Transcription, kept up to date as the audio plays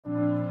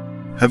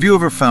Have you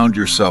ever found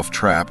yourself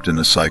trapped in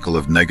a cycle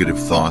of negative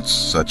thoughts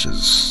such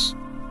as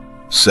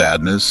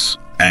sadness,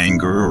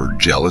 anger, or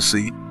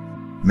jealousy?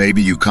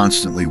 Maybe you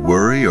constantly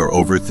worry or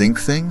overthink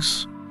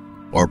things?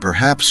 Or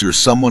perhaps you're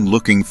someone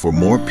looking for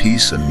more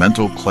peace and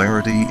mental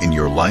clarity in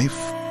your life?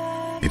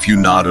 If you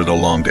nodded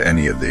along to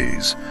any of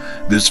these,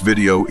 this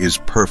video is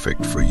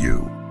perfect for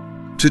you.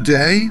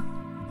 Today,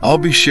 I'll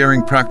be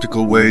sharing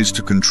practical ways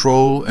to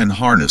control and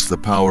harness the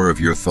power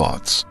of your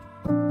thoughts.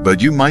 But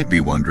you might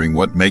be wondering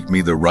what make me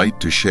the right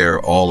to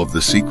share all of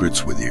the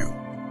secrets with you.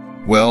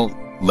 Well,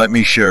 let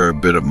me share a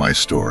bit of my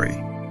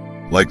story.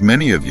 Like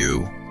many of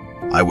you,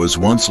 I was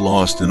once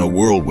lost in a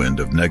whirlwind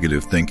of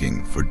negative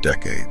thinking for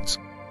decades.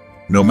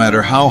 No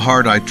matter how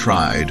hard I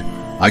tried,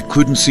 I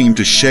couldn't seem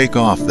to shake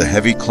off the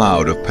heavy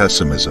cloud of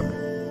pessimism.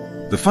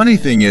 The funny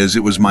thing is,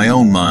 it was my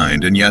own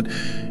mind, and yet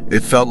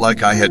it felt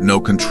like I had no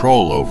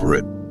control over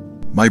it.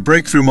 My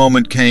breakthrough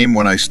moment came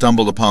when I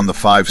stumbled upon the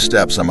 5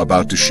 steps I'm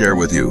about to share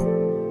with you.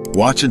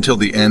 Watch until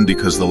the end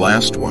because the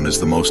last one is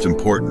the most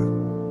important.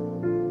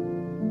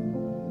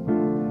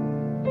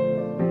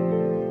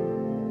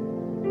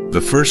 The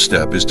first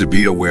step is to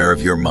be aware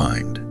of your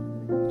mind.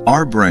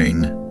 Our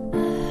brain,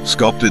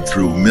 sculpted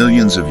through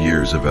millions of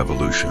years of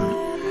evolution,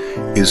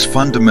 is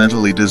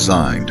fundamentally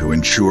designed to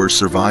ensure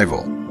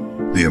survival.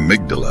 The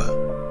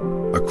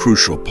amygdala, a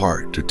crucial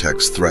part,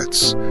 detects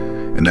threats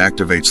and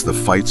activates the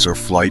fight or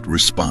flight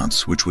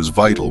response, which was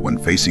vital when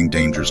facing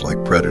dangers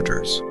like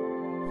predators.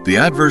 The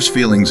adverse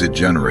feelings it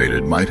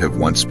generated might have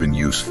once been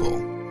useful.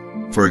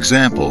 For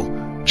example,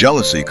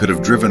 jealousy could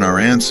have driven our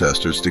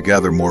ancestors to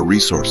gather more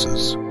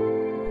resources.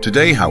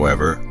 Today,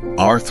 however,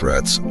 our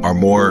threats are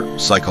more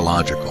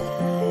psychological.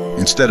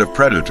 Instead of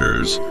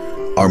predators,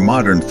 our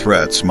modern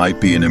threats might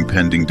be an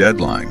impending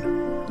deadline,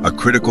 a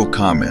critical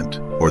comment,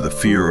 or the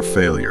fear of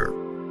failure.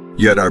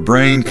 Yet our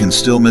brain can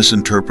still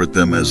misinterpret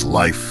them as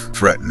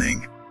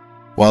life-threatening.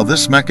 While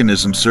this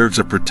mechanism serves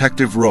a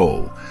protective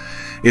role,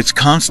 its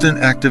constant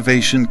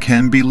activation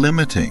can be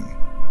limiting,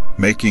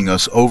 making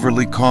us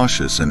overly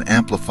cautious and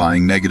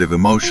amplifying negative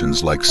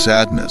emotions like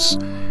sadness,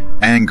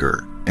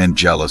 anger, and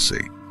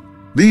jealousy.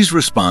 These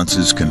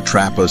responses can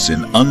trap us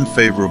in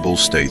unfavorable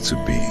states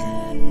of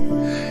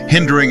being,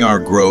 hindering our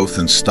growth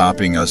and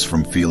stopping us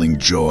from feeling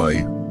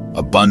joy,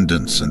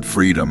 abundance, and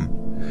freedom,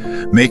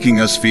 making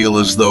us feel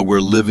as though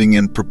we're living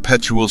in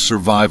perpetual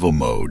survival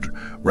mode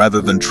rather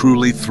than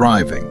truly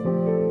thriving.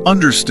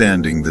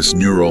 Understanding this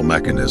neural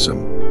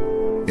mechanism,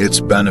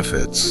 its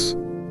benefits,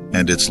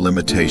 and its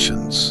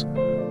limitations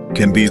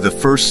can be the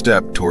first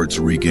step towards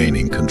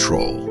regaining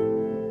control.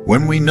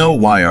 When we know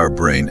why our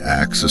brain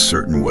acts a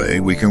certain way,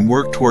 we can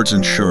work towards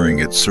ensuring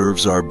it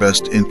serves our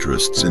best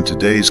interests in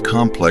today's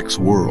complex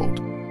world.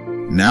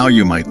 Now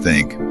you might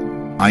think,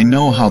 I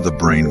know how the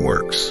brain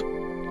works,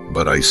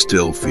 but I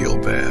still feel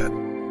bad.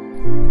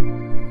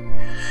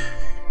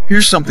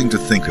 Here's something to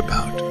think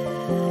about.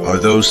 Are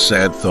those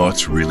sad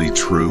thoughts really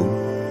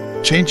true?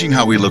 Changing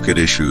how we look at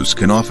issues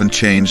can often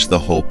change the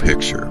whole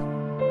picture.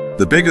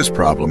 The biggest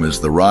problem is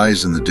the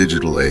rise in the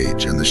digital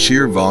age and the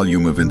sheer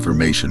volume of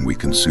information we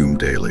consume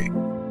daily.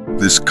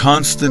 This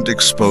constant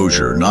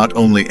exposure not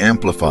only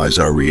amplifies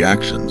our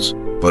reactions,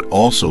 but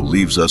also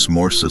leaves us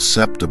more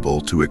susceptible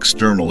to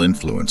external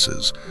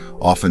influences,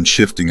 often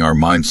shifting our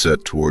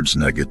mindset towards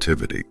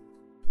negativity.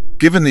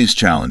 Given these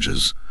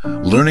challenges,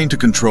 learning to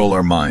control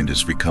our mind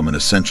has become an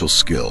essential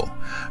skill,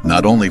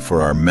 not only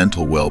for our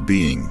mental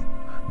well-being,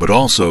 but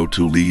also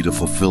to lead a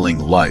fulfilling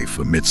life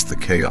amidst the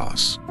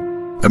chaos.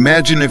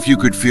 Imagine if you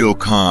could feel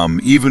calm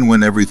even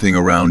when everything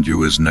around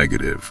you is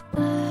negative.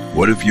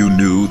 What if you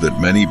knew that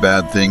many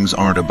bad things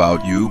aren't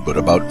about you, but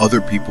about other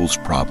people's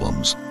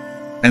problems?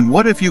 And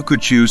what if you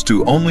could choose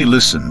to only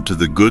listen to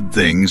the good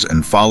things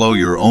and follow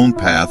your own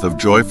path of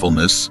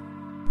joyfulness?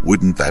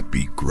 Wouldn't that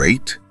be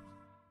great?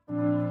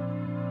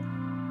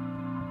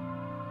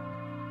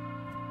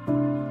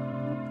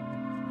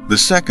 The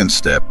second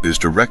step is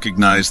to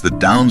recognize the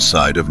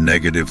downside of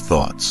negative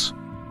thoughts.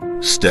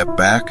 Step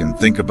back and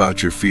think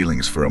about your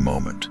feelings for a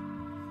moment.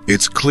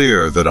 It's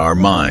clear that our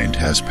mind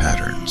has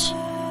patterns.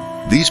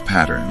 These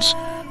patterns,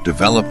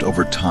 developed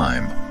over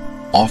time,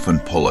 often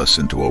pull us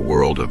into a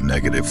world of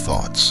negative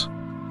thoughts.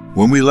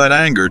 When we let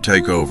anger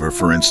take over,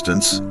 for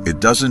instance, it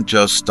doesn't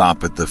just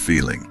stop at the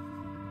feeling.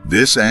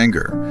 This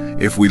anger,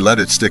 if we let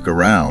it stick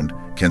around,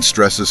 can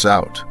stress us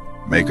out,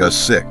 make us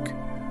sick,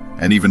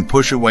 and even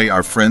push away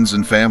our friends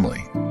and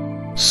family.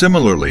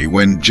 Similarly,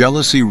 when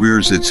jealousy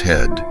rears its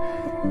head,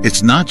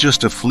 it's not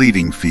just a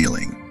fleeting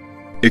feeling.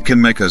 It can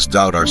make us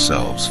doubt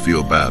ourselves,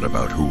 feel bad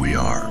about who we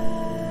are,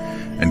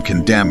 and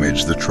can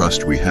damage the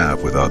trust we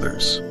have with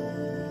others.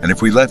 And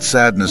if we let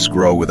sadness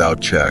grow without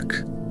check,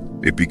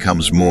 it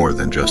becomes more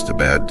than just a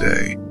bad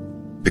day.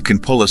 It can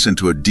pull us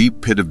into a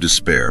deep pit of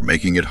despair,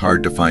 making it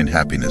hard to find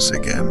happiness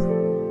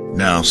again.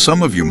 Now,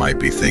 some of you might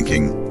be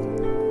thinking,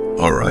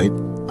 all right,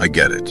 I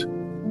get it.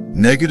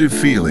 Negative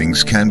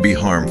feelings can be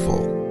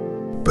harmful,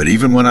 but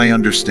even when I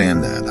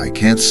understand that, I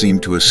can't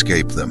seem to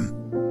escape them.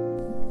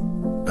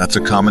 That's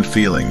a common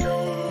feeling.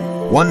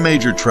 One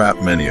major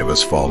trap many of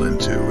us fall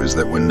into is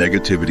that when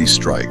negativity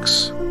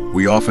strikes,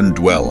 we often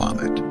dwell on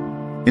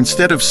it.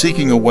 Instead of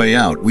seeking a way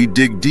out, we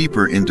dig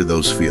deeper into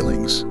those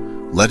feelings,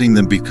 letting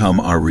them become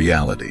our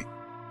reality.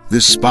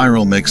 This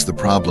spiral makes the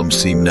problem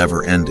seem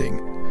never-ending,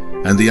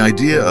 and the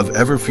idea of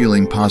ever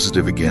feeling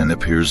positive again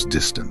appears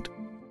distant.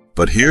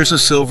 But here's a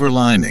silver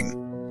lining.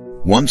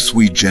 Once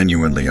we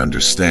genuinely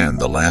understand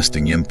the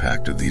lasting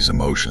impact of these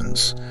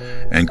emotions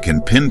and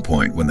can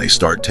pinpoint when they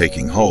start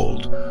taking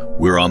hold,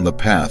 we're on the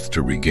path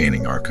to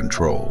regaining our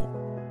control.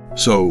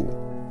 So,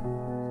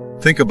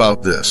 think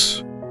about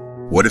this.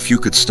 What if you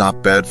could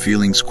stop bad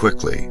feelings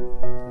quickly?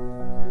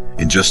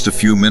 In just a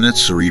few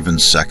minutes or even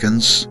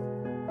seconds?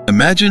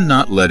 Imagine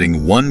not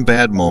letting one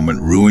bad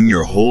moment ruin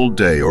your whole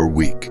day or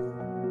week.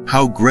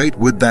 How great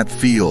would that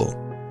feel?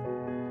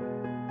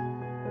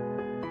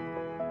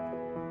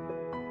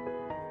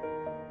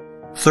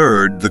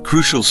 Third, the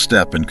crucial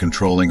step in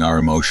controlling our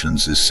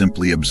emotions is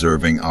simply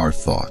observing our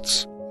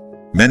thoughts.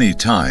 Many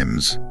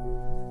times,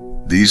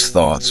 these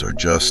thoughts are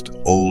just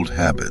old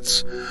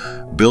habits,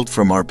 built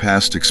from our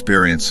past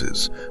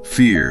experiences,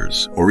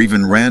 fears, or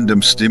even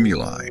random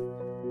stimuli.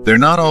 They're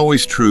not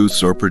always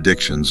truths or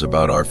predictions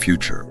about our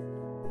future.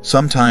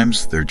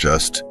 Sometimes they're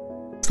just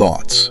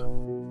thoughts.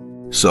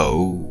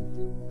 So,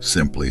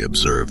 simply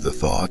observe the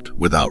thought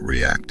without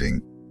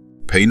reacting.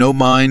 Pay no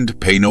mind,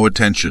 pay no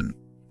attention.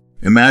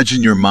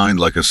 Imagine your mind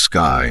like a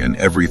sky and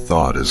every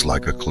thought is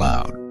like a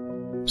cloud.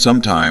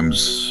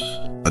 Sometimes,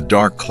 a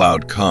dark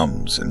cloud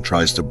comes and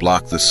tries to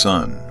block the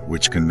sun,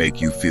 which can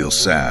make you feel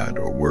sad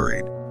or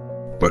worried.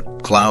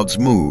 But clouds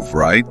move,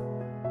 right?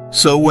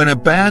 So when a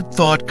bad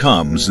thought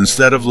comes,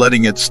 instead of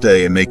letting it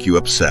stay and make you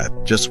upset,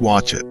 just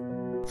watch it.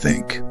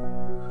 Think,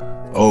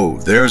 oh,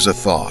 there's a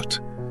thought,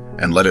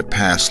 and let it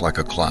pass like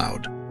a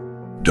cloud.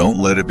 Don't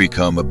let it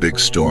become a big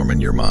storm in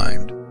your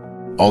mind.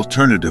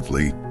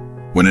 Alternatively,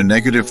 when a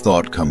negative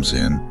thought comes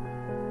in,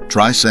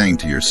 try saying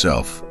to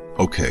yourself,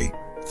 okay,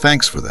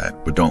 thanks for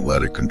that, but don't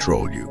let it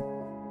control you.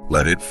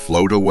 Let it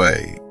float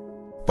away.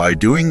 By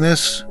doing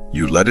this,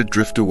 you let it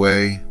drift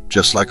away,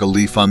 just like a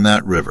leaf on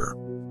that river.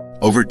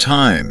 Over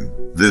time,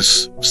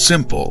 this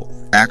simple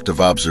act of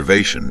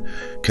observation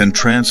can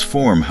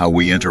transform how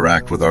we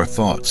interact with our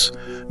thoughts,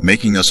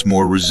 making us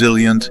more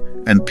resilient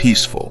and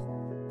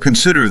peaceful.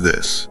 Consider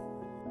this.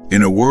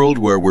 In a world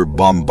where we're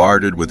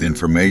bombarded with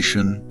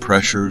information,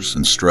 pressures,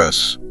 and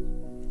stress,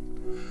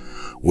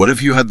 what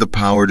if you had the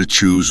power to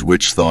choose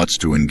which thoughts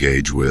to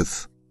engage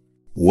with?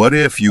 What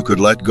if you could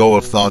let go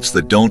of thoughts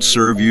that don't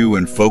serve you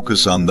and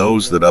focus on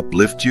those that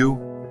uplift you?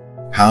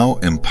 How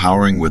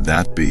empowering would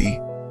that be?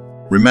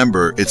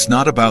 Remember, it's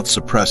not about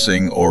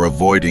suppressing or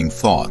avoiding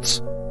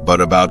thoughts,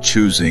 but about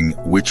choosing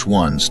which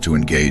ones to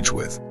engage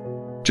with.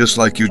 Just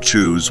like you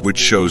choose which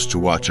shows to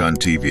watch on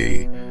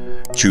TV,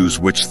 choose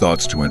which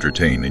thoughts to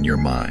entertain in your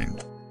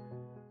mind.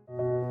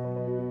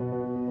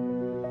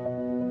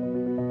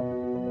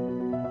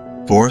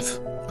 Fourth,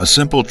 a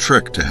simple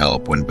trick to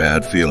help when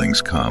bad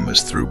feelings come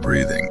is through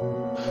breathing.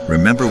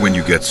 Remember when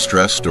you get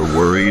stressed or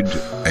worried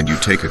and you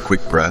take a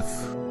quick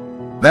breath?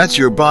 That's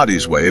your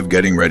body's way of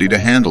getting ready to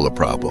handle a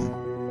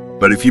problem.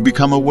 But if you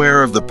become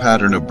aware of the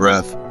pattern of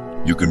breath,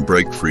 you can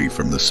break free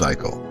from the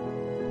cycle.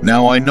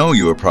 Now I know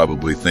you are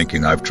probably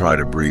thinking I've tried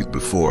to breathe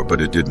before,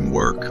 but it didn't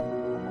work.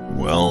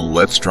 Well,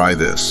 let's try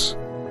this.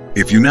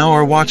 If you now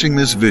are watching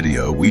this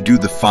video, we do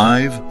the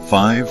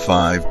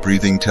 5-5-5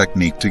 breathing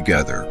technique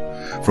together,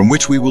 from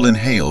which we will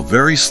inhale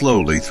very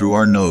slowly through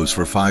our nose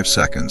for 5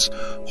 seconds,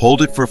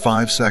 hold it for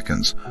 5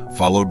 seconds,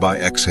 followed by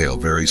exhale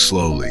very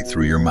slowly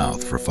through your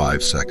mouth for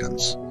 5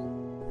 seconds.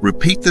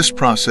 Repeat this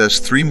process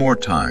 3 more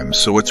times,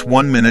 so it's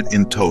 1 minute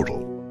in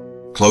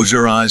total. Close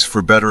your eyes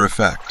for better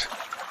effect.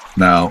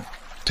 Now,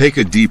 take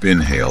a deep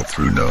inhale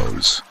through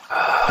nose.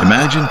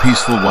 Imagine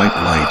peaceful white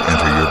light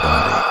enter your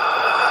body.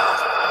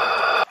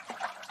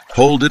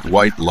 Hold it,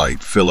 white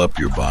light fill up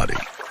your body.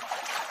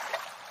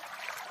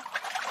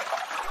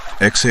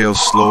 Exhale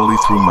slowly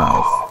through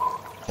mouth.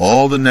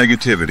 All the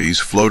negativities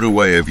float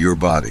away of your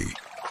body.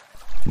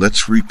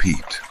 Let's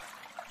repeat.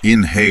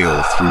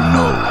 Inhale through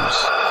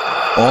nose.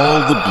 All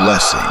the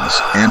blessings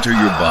enter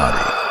your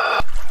body.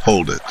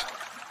 Hold it.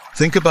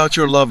 Think about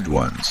your loved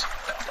ones.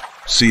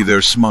 See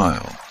their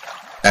smile.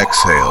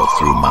 Exhale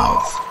through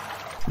mouth.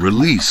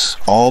 Release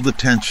all the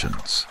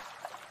tensions.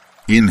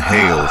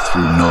 Inhale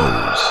through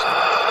nose.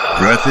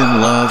 Breath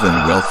in love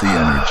and wealthy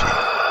energy.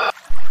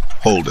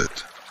 Hold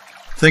it.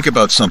 Think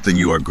about something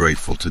you are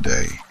grateful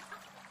today.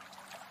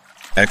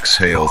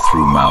 Exhale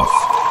through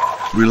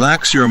mouth.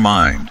 Relax your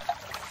mind.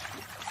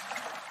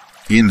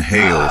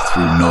 Inhale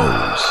through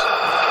nose.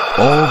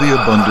 All the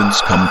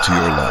abundance come to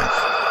your life.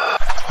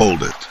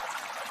 Hold it.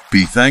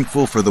 Be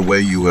thankful for the way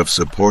you have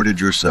supported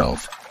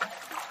yourself.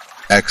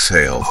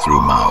 Exhale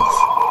through mouth.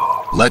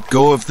 Let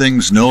go of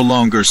things no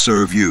longer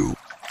serve you.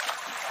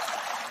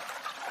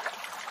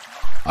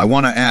 I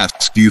want to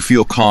ask, do you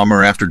feel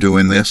calmer after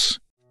doing this?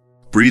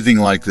 Breathing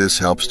like this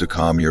helps to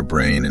calm your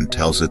brain and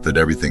tells it that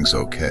everything's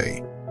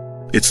okay.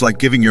 It's like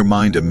giving your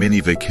mind a mini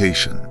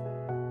vacation.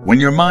 When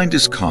your mind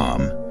is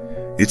calm,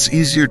 It's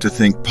easier to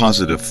think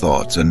positive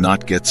thoughts and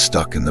not get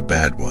stuck in the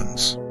bad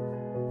ones.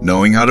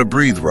 Knowing how to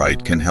breathe right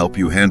can help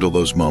you handle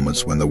those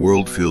moments when the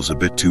world feels a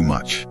bit too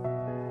much.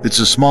 It's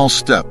a small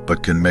step,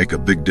 but can make a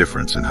big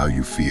difference in how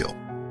you feel.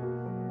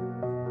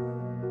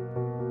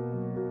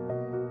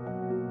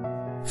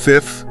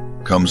 Fifth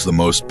comes the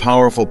most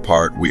powerful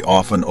part we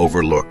often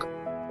overlook: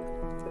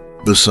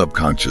 the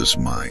subconscious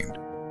mind.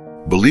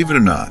 Believe it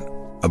or not,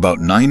 about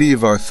 90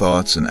 of our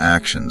thoughts and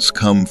actions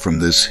come from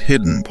this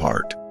hidden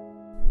part.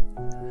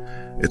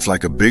 It's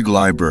like a big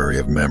library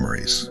of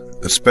memories,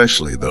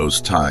 especially those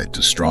tied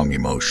to strong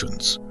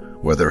emotions,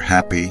 whether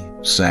happy,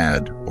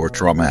 sad, or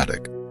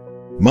traumatic.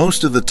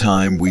 Most of the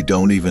time, we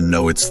don't even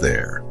know it's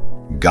there,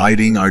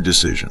 guiding our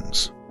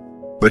decisions.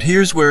 But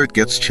here's where it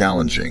gets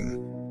challenging.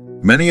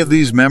 Many of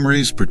these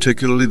memories,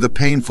 particularly the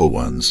painful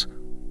ones,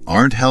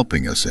 aren't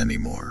helping us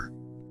anymore.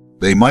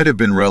 They might have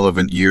been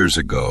relevant years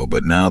ago,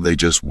 but now they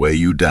just weigh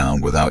you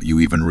down without you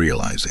even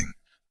realizing.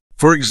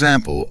 For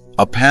example,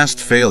 a past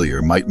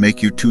failure might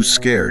make you too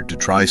scared to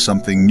try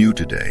something new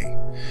today,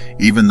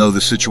 even though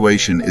the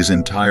situation is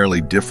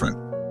entirely different.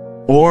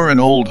 Or an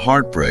old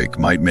heartbreak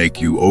might make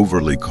you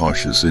overly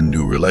cautious in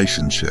new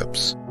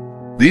relationships.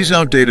 These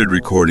outdated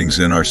recordings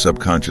in our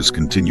subconscious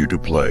continue to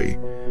play,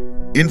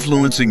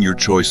 influencing your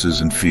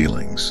choices and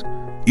feelings,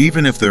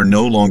 even if they're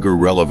no longer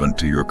relevant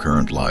to your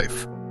current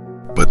life.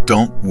 But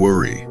don't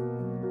worry.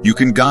 You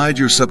can guide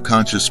your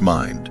subconscious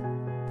mind.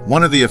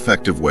 One of the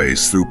effective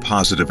ways through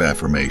positive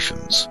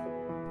affirmations.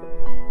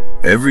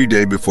 Every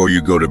day before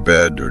you go to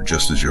bed or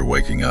just as you're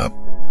waking up,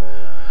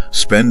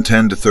 spend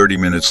 10 to 30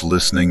 minutes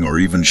listening or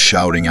even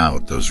shouting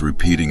out those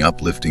repeating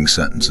uplifting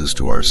sentences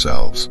to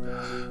ourselves,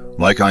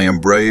 like I am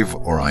brave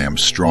or I am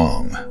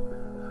strong.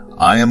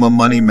 I am a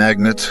money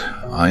magnet.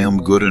 I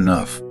am good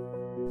enough.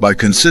 By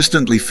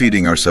consistently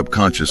feeding our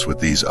subconscious with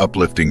these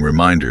uplifting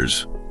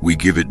reminders, we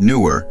give it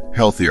newer,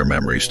 healthier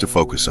memories to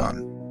focus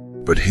on.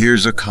 But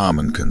here's a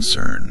common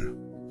concern.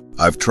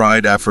 I've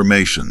tried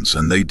affirmations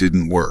and they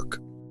didn't work.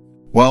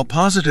 While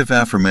positive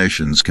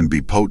affirmations can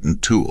be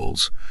potent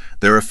tools,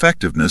 their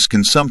effectiveness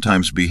can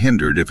sometimes be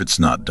hindered if it's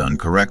not done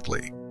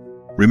correctly.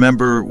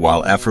 Remember,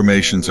 while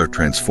affirmations are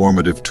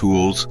transformative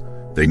tools,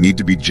 they need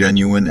to be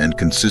genuine and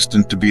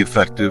consistent to be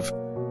effective.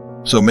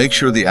 So make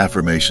sure the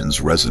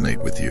affirmations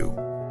resonate with you.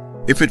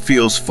 If it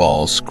feels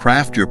false,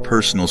 craft your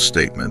personal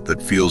statement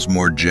that feels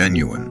more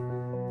genuine.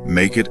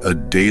 Make it a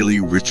daily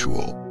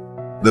ritual.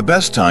 The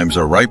best times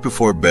are right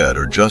before bed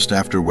or just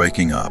after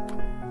waking up,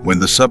 when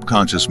the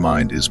subconscious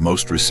mind is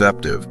most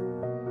receptive.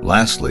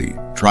 Lastly,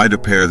 try to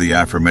pair the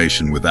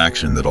affirmation with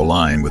action that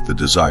align with the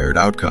desired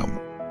outcome.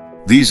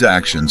 These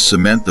actions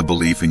cement the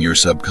belief in your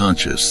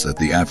subconscious that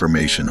the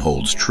affirmation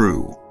holds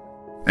true.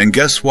 And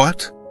guess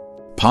what?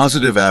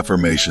 Positive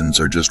affirmations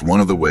are just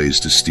one of the ways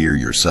to steer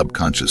your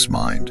subconscious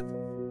mind.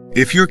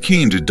 If you're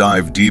keen to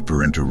dive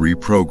deeper into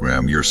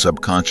reprogram your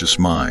subconscious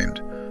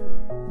mind,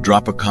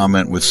 drop a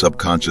comment with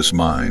subconscious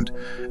mind,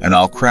 and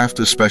I'll craft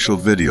a special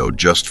video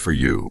just for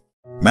you.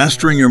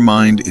 Mastering your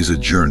mind is a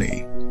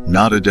journey,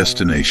 not a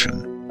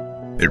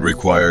destination. It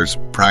requires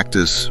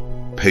practice,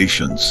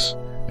 patience,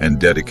 and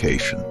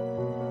dedication.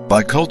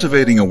 By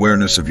cultivating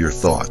awareness of your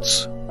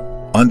thoughts,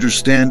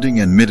 understanding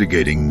and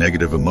mitigating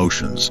negative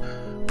emotions,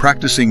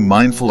 practicing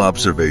mindful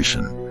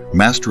observation,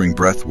 mastering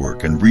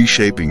breathwork, and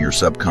reshaping your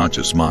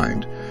subconscious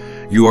mind,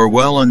 you are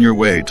well on your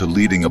way to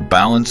leading a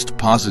balanced,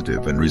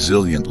 positive, and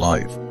resilient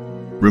life.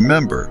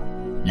 Remember,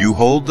 you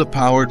hold the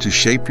power to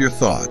shape your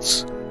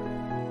thoughts,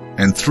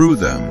 and through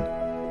them,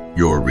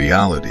 your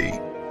reality.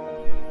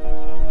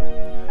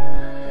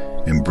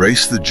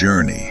 Embrace the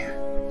journey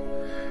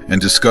and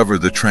discover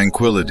the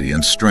tranquility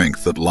and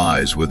strength that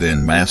lies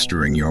within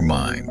mastering your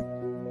mind.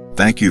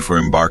 Thank you for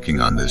embarking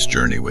on this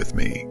journey with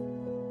me.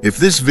 If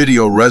this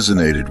video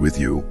resonated with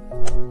you,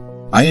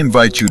 I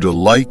invite you to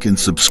like and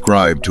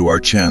subscribe to our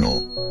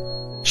channel.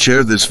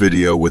 Share this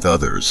video with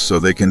others so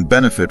they can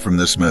benefit from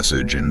this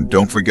message, and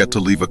don't forget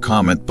to leave a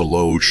comment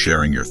below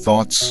sharing your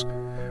thoughts,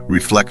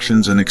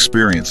 reflections, and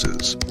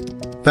experiences.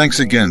 Thanks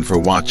again for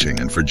watching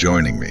and for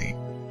joining me.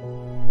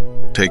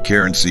 Take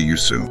care and see you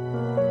soon.